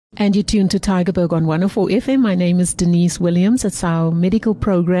And you're tuned to Tygerberg on 104 FM. My name is Denise Williams. It's our medical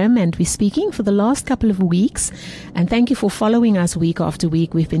program, and we're speaking for the last couple of weeks. And thank you for following us week after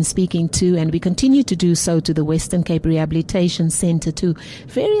week. We've been speaking to, and we continue to do so, to the Western Cape Rehabilitation Centre, to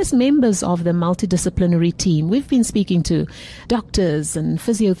various members of the multidisciplinary team. We've been speaking to doctors and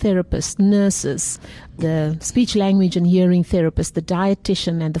physiotherapists, nurses, the speech, language and hearing therapist, the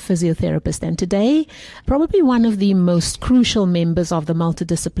dietitian and the physiotherapist. And today, probably one of the most crucial members of the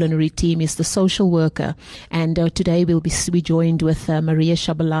multidisciplinary team is the social worker. And today we'll be joined with Maria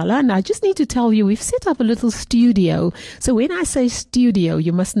Tshabalala. And I just need to tell you, we've set up a little studio. So when I say studio,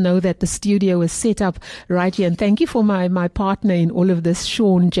 you must know that the studio is set up right here. And thank you for my partner in all of this,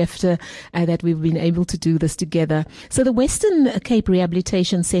 Sean Jefter, that we've been able to do this together. So the Western Cape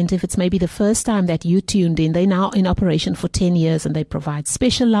Rehabilitation Centre, if it's maybe the first time that you tuned in, they're now in operation for 10 years, and they provide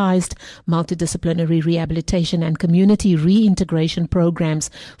specialized multidisciplinary rehabilitation and community reintegration programs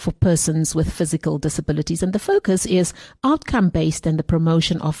for persons with physical disabilities. And the focus is outcome-based and the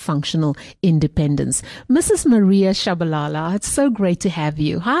promotion of functional independence. Mrs. Maria Tshabalala, it's so great to have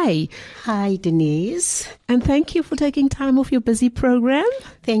you. Hi. Hi, Denise. And thank you for taking time off your busy program.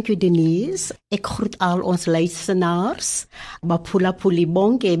 Thank you, Denise. Ek groet al ons luisteraars. Bapula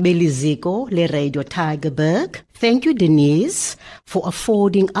pulibonke beliziko le Radio Tygerberg. Thank you, Denise, for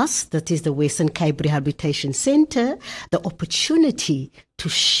affording us, that is the Western Cape Rehabilitation Centre, the opportunity to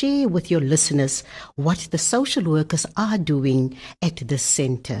share with your listeners what the social workers are doing at this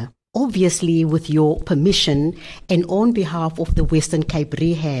centre. Obviously, with your permission and on behalf of the Western Cape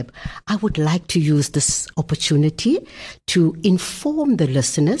Rehab, I would like to use this opportunity to inform the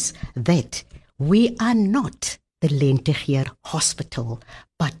listeners that we are not the Lentegeur Hospital,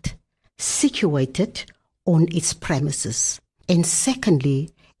 but situated on its premises. And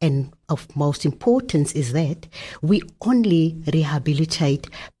secondly, and of most importance, is that we only rehabilitate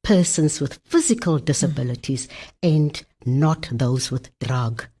persons with physical disabilities and not those with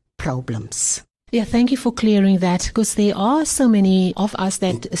drug problems. Yeah, thank you for clearing that, because there are so many of us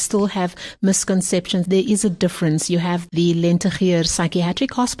that still have misconceptions. There is a difference. You have the Lentegeur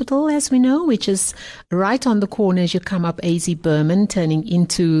Psychiatric Hospital, as we know, which is right on the corner as you come up AZ Berman, turning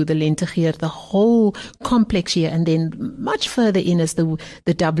into the Lentegeur, the whole complex here, and then much further in is the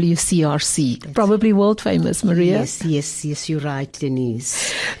WCRC, probably world famous, Maria. Yes, you're right,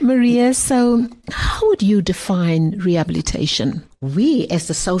 Denise. Maria, so how would you define rehabilitation? We, as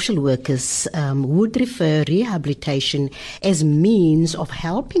the social workers, would refer rehabilitation as means of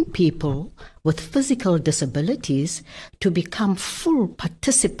helping people with physical disabilities to become full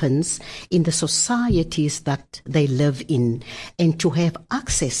participants in the societies that they live in, and to have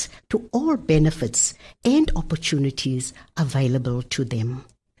access to all benefits and opportunities available to them.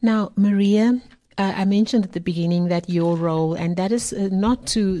 Now, Maria, I mentioned at the beginning that your role, and that is not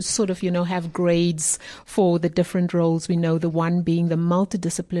to sort of, have grades for the different roles. We know the one being the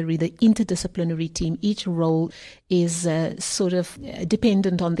multidisciplinary, the interdisciplinary team. Each role is sort of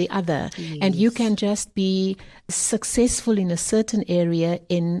dependent on the other. Yes. And you can just be successful in a certain area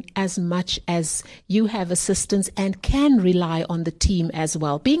in as much as you have assistance and can rely on the team as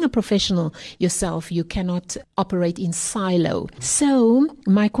well. Being a professional yourself, you cannot operate in silo. So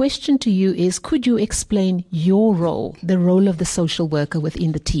my question to you is, could you explain your role, the role of the social worker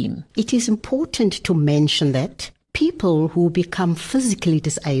within the team? It is important to mention that people who become physically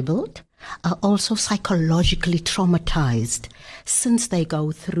disabled are also psychologically traumatized, since they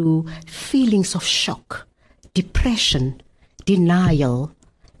go through feelings of shock, depression, denial,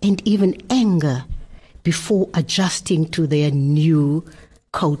 and even anger before adjusting to their new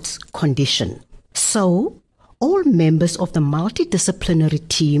condition. So, all members of the multidisciplinary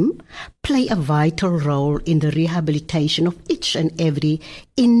team play a vital role in the rehabilitation of each and every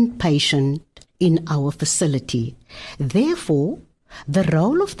inpatient in our facility. Therefore, the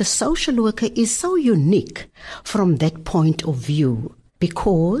role of the social worker is so unique from that point of view,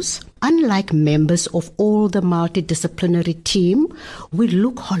 because unlike members of all the multidisciplinary team, we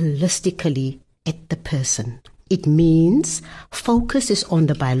look holistically at the person. It means focus is on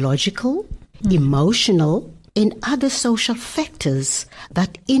the biological, emotional, and other social factors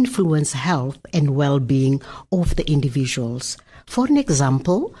that influence health and well-being of the individuals. For an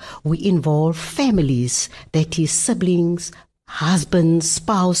example, we involve families, that is siblings, husbands,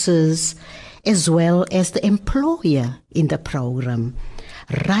 spouses, as well as the employer in the program,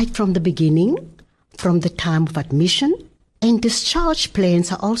 right from the beginning, from the time of admission, and discharge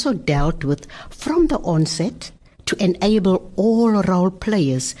plans are also dealt with from the onset to enable all role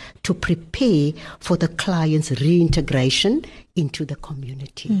players to prepare for the client's reintegration into the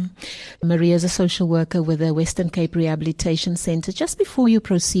community. Maria is a social worker with the Western Cape Rehabilitation Centre. Just before you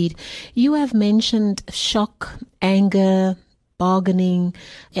proceed, you have mentioned shock, anger, bargaining,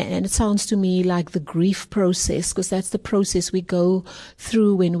 and it sounds to me like the grief process, because that's the process we go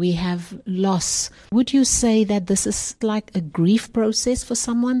through when we have loss. Would you say that this is like a grief process for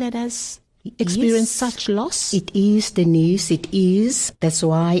someone that has experienced such loss? It is, Denise, it is. That's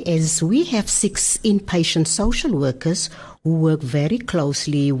why, as we have 6 inpatient social workers who work very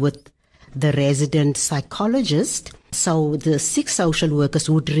closely with the resident psychologist, so the 6 social workers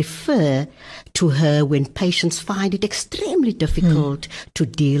would refer to her when patients find it extremely difficult to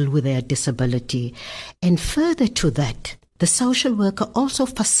deal with their disability. And further to that, the social worker also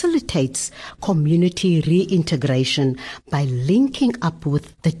facilitates community reintegration by linking up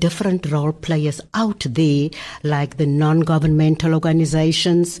with the different role players out there, like the non-governmental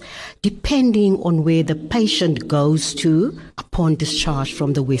organizations, depending on where the patient goes to upon discharge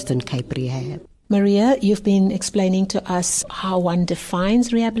from the Western Cape Rehab. Maria, you've been explaining to us how one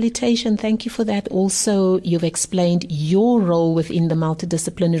defines rehabilitation. Thank you for that. Also, you've explained your role within the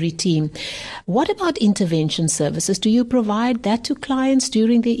multidisciplinary team. What about intervention services? Do you provide that to clients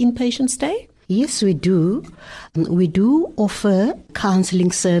during their inpatient stay? Yes, we do. We do offer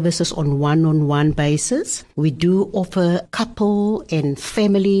counseling services on one-on-one basis. We do offer couple and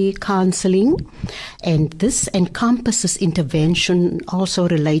family counseling, and this encompasses intervention also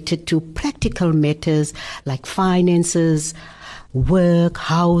related to practical matters like finances, work,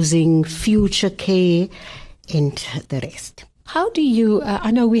 housing, future care, and the rest. How do you, I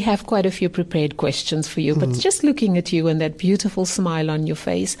know we have quite a few prepared questions for you, but just looking at you and that beautiful smile on your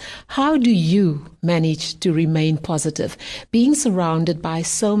face, how do you manage to remain positive, being surrounded by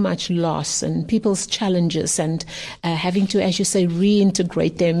so much loss and people's challenges and having to, as you say,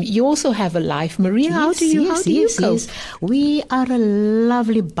 reintegrate them? You also have a life. Maria, how do you cope? Yes. We are a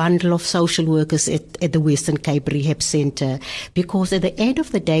lovely bundle of social workers at the Western Cape Rehab Centre, because at the end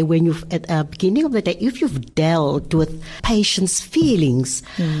of the day, at the beginning of the day, if you've dealt with patients' feelings,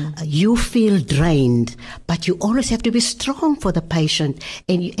 you feel drained, but you always have to be strong for the patient,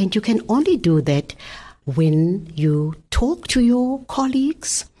 and you can only do that when you talk to your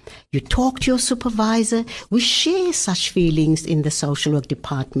colleagues, you talk to your supervisor. We share such feelings in the social work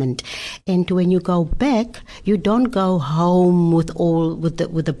department, and when you go back, you don't go home with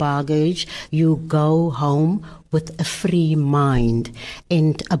the baggage. You go home with a free mind,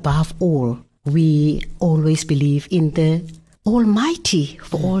 and above all, we always believe in the Almighty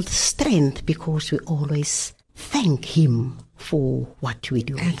for all the strength, because we always thank Him for what we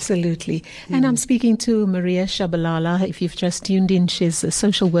do. Absolutely. And I'm speaking to Maria Tshabalala. If you've just tuned in, she's a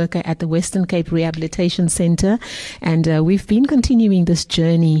social worker at the Western Cape Rehabilitation Centre. And we've been continuing this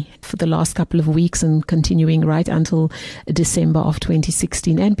journey for the last couple of weeks and continuing right until December of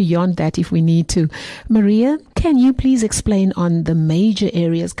 2016 and beyond that if we need to. Maria, can you please explain on the major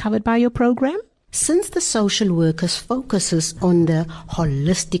areas covered by your program? Since the social workers focuses on the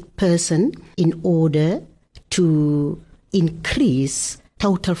holistic person in order to increase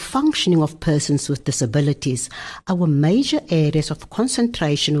total functioning of persons with disabilities, our major areas of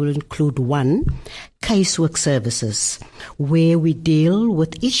concentration will include 1, casework services, where we deal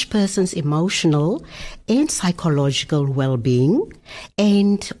with each person's emotional and psychological well-being,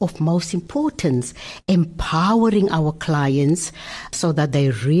 and of most importance, empowering our clients so that they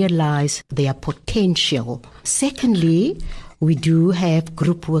realize their potential. Secondly, we do have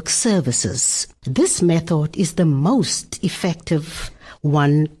group work services. This method is the most effective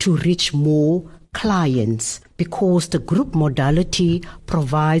one to reach more clients, because the group modality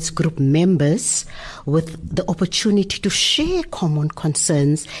provides group members with the opportunity to share common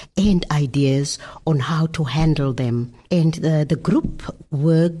concerns and ideas on how to handle them. And the group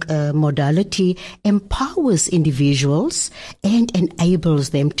work modality empowers individuals and enables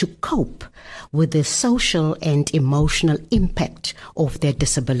them to cope with the social and emotional impact of their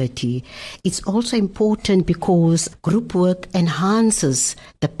disability. It's also important because group work enhances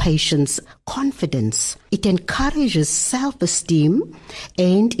the patient's confidence. It encourages self-esteem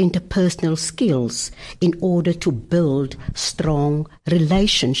and interpersonal skills in order to build strong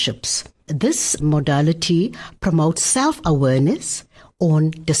relationships. This modality promotes self-awareness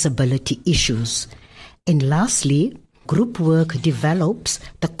on disability issues. And lastly, group work develops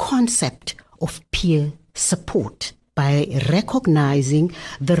the concept of peer support by recognizing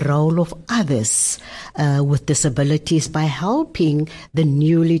the role of others with disabilities, by helping the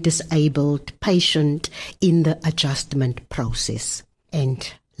newly disabled patient in the adjustment process.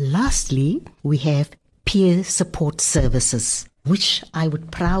 And lastly, we have peer support services, which I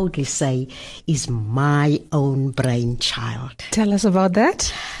would proudly say is my own brainchild. Tell us about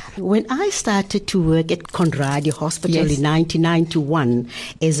that. When I started to work at Conradie Hospital Yes. in 1991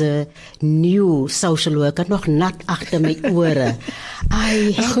 as a new social worker, nog nat agter my ore,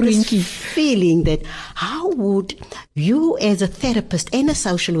 I had this feeling that how would you as a therapist and a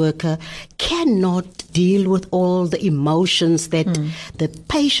social worker cannot deal with all the emotions that the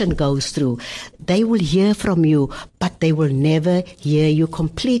patient goes through. They will hear from you, but they will never hear you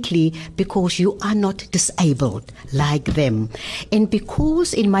completely because you are not disabled like them. And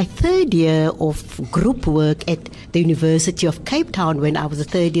because in my third year of group work at the University of Cape Town, when I was a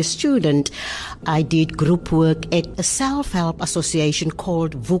third year student, I did group work at a self-help association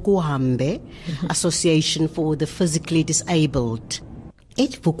called Vukuhambe, Association for the Physically Disabled.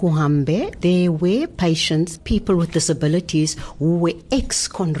 At Vukuhambe, there were patients, people with disabilities who were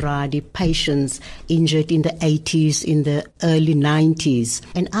ex-Conradie patients injured in the 80s, in the early 90s.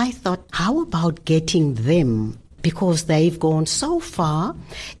 And I thought, how about getting them? Because they've gone so far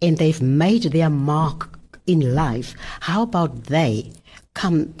and they've made their mark in life. How about they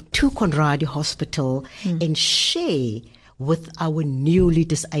come to Conradie Hospital and share with our newly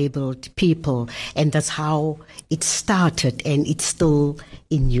disabled people? And that's how it started, and it's still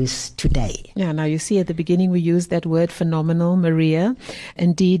in use today. Yeah, now you see at the beginning we used that word phenomenal, Maria.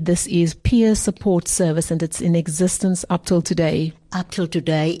 Indeed, this is peer support service, and it's in existence up till today. Up till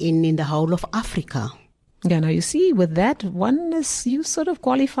today in the whole of Africa. Yeah, now you see, with that, you sort of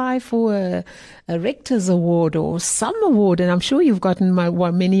qualify for a Rector's Award or some award, and I'm sure you've gotten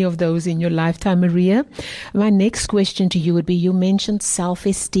many of those in your lifetime, Maria. My next question to you would be, you mentioned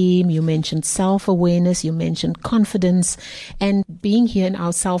self-esteem, you mentioned self-awareness, you mentioned confidence, and being here in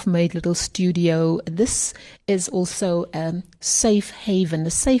our self-made little studio, this is also a safe haven,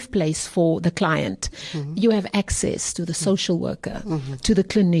 a safe place for the client. You have access to the social worker, to the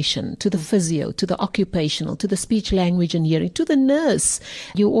clinician, to the physio, to the occupational, to the speech, language and hearing, to the nurse.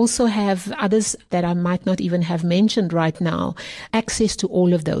 You also have others that I might not even have mentioned right now, access to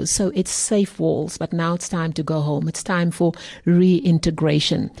all of those. So it's safe walls, but now it's time to go home. It's time for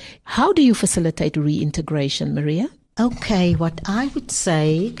reintegration. How do you facilitate reintegration, Maria? Okay, what I would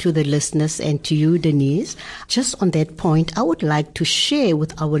say to the listeners and to you, Denise, just on that point, I would like to share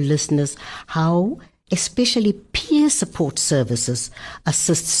with our listeners how especially peer support services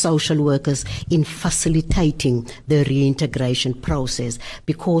assist social workers in facilitating the reintegration process,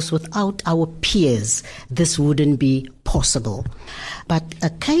 because without our peers, this wouldn't be possible. But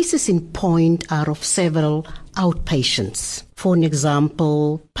cases in point are of several outpatients. For an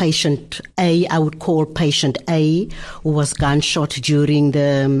example, patient A, I would call patient A, who was gunshot during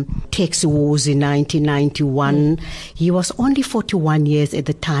the Taxi Wars in 1991. He was only 41 years at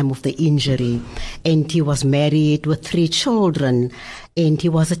the time of the injury, and he was married with 3 children, and he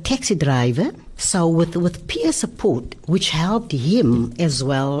was a taxi driver. So with peer support, which helped him as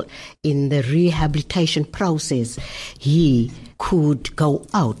well in the rehabilitation process, he could go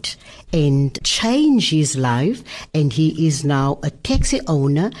out and change his life, and he is now a taxi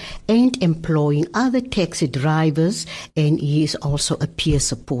owner and employing other taxi drivers, and he is also a peer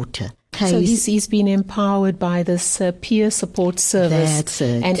supporter. So he's been empowered by this peer support service. That's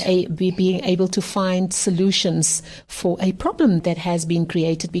it. And being able to find solutions for a problem that has been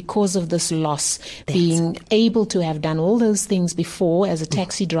created because of this loss. Being able to have done all those things before as a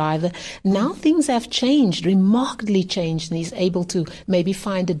taxi driver. Now things have changed, remarkably changed, and he's able to maybe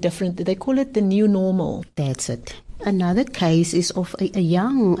find a different, they call it the new normal. That's it. Another case is of a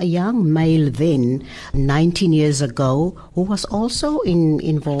young male then, 19 years ago, who was also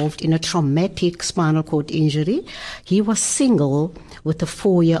involved in a traumatic spinal cord injury. He was single with a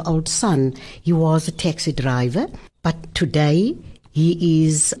 4-year-old son. He was a taxi driver, but today he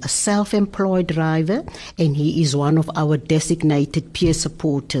is a self-employed driver, and he is one of our designated peer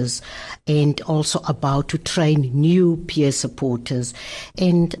supporters, and also about to train new peer supporters.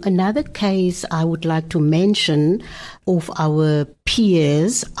 And another case I would like to mention of our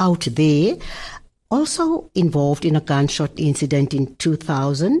peers out there, also involved in a gunshot incident in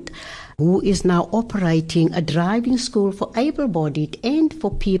 2000, who is now operating a driving school for able-bodied and for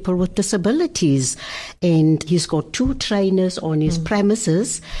people with disabilities. And he's got 2 trainers on his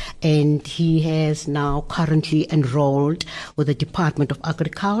premises, and he has now currently enrolled with the Department of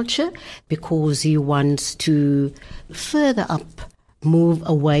Agriculture because he wants to further move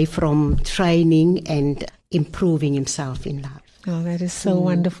away from training and improving himself in life. Oh, that is so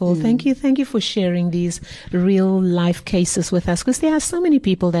wonderful. Thank you for sharing these real life cases with us, because there are so many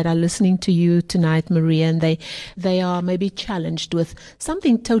people that are listening to you tonight, Maria, and they are maybe challenged with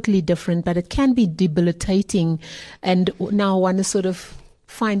something totally different, but it can be debilitating. And now one is sort of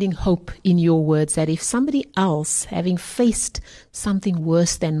finding hope in your words that if somebody else having faced something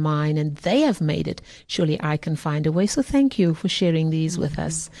worse than mine and they have made it, surely I can find a way. So thank you for sharing these with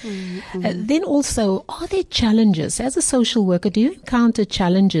us. Then also, are there challenges? As a social worker, do you encounter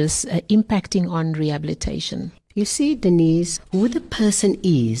challenges impacting on rehabilitation? You see, Denise, who the person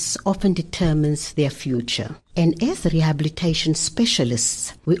is often determines their future. And as rehabilitation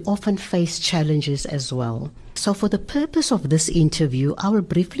specialists, we often face challenges as well. So for the purpose of this interview, I will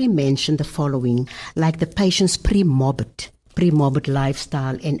briefly mention the following, like the patient's pre-morbid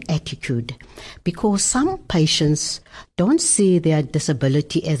lifestyle and attitude, because some patients don't see their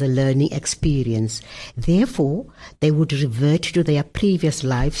disability as a learning experience. Therefore, they would revert to their previous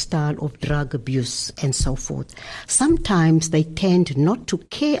lifestyle of drug abuse and so forth. Sometimes they tend not to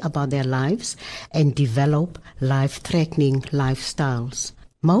care about their lives and develop life-threatening lifestyles.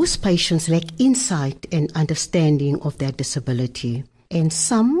 Most patients lack insight and understanding of their disability, and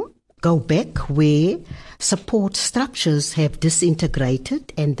some go back where support structures have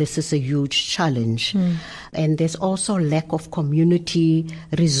disintegrated, and this is a huge challenge. And there's also lack of community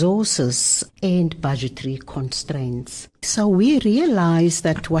resources and budgetary constraints. So we realize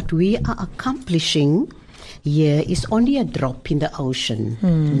that what we are accomplishing here is only a drop in the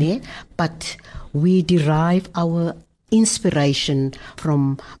ocean, but we derive our inspiration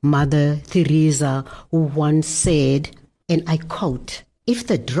from Mother Teresa, who once said, and I quote, "If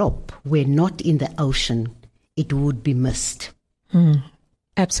the drop were not in the ocean, it would be missed."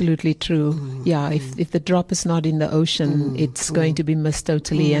 Absolutely true. Yeah, if the drop is not in the ocean, it's going to be missed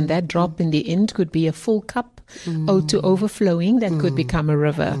totally. And that drop in the end could be a full cup to overflowing that could become a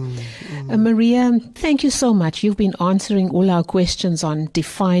river. Maria, thank you so much. You've been answering all our questions on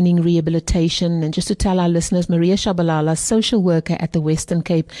defining rehabilitation. And just to tell our listeners, Maria Tshabalala, social worker at the Western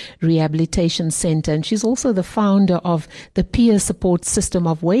Cape Rehabilitation Centre. And she's also the founder of the peer support system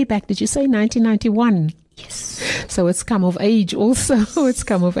of way back, did you say 1991? Yes. So it's come of age also. It's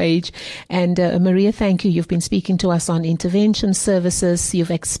come of age. And Maria, thank you. You've been speaking to us on intervention services. You've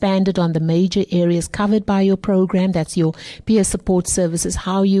expanded on the major areas covered by your program. That's your peer support services,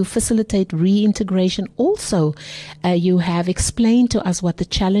 how you facilitate reintegration. Also, you have explained to us what the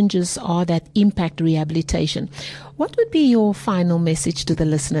challenges are that impact rehabilitation. What would be your final message to the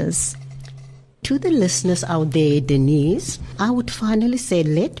listeners? To the listeners out there, Denise, I would finally say,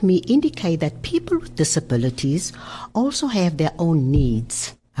 let me indicate that people with disabilities also have their own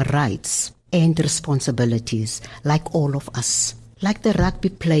needs, rights, and responsibilities, like all of us. Like the rugby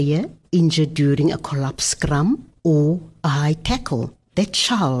player injured during a collapse scrum or a high tackle. That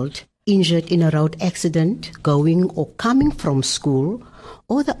child injured in a road accident going or coming from school,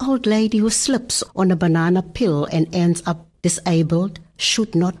 or the old lady who slips on a banana peel and ends up disabled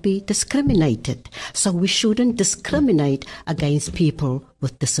should not be discriminated. So we shouldn't discriminate against people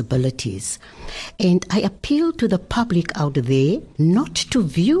with disabilities. And I appeal to the public out there not to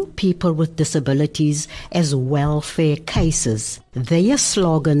view people with disabilities as welfare cases. Their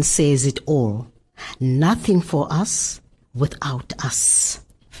slogan says it all. Nothing for us without us.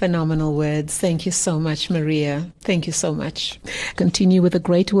 Phenomenal words. Thank you so much, Maria. Thank you so much. Continue with the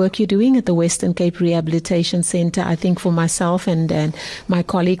great work you're doing at the Western Cape Rehabilitation Centre. I think for myself and my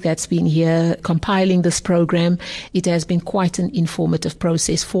colleague that's been here compiling this program, it has been quite an informative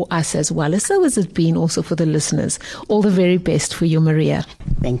process for us as well, as so has it been also for the listeners. All the very best for you, Maria.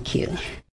 Thank you.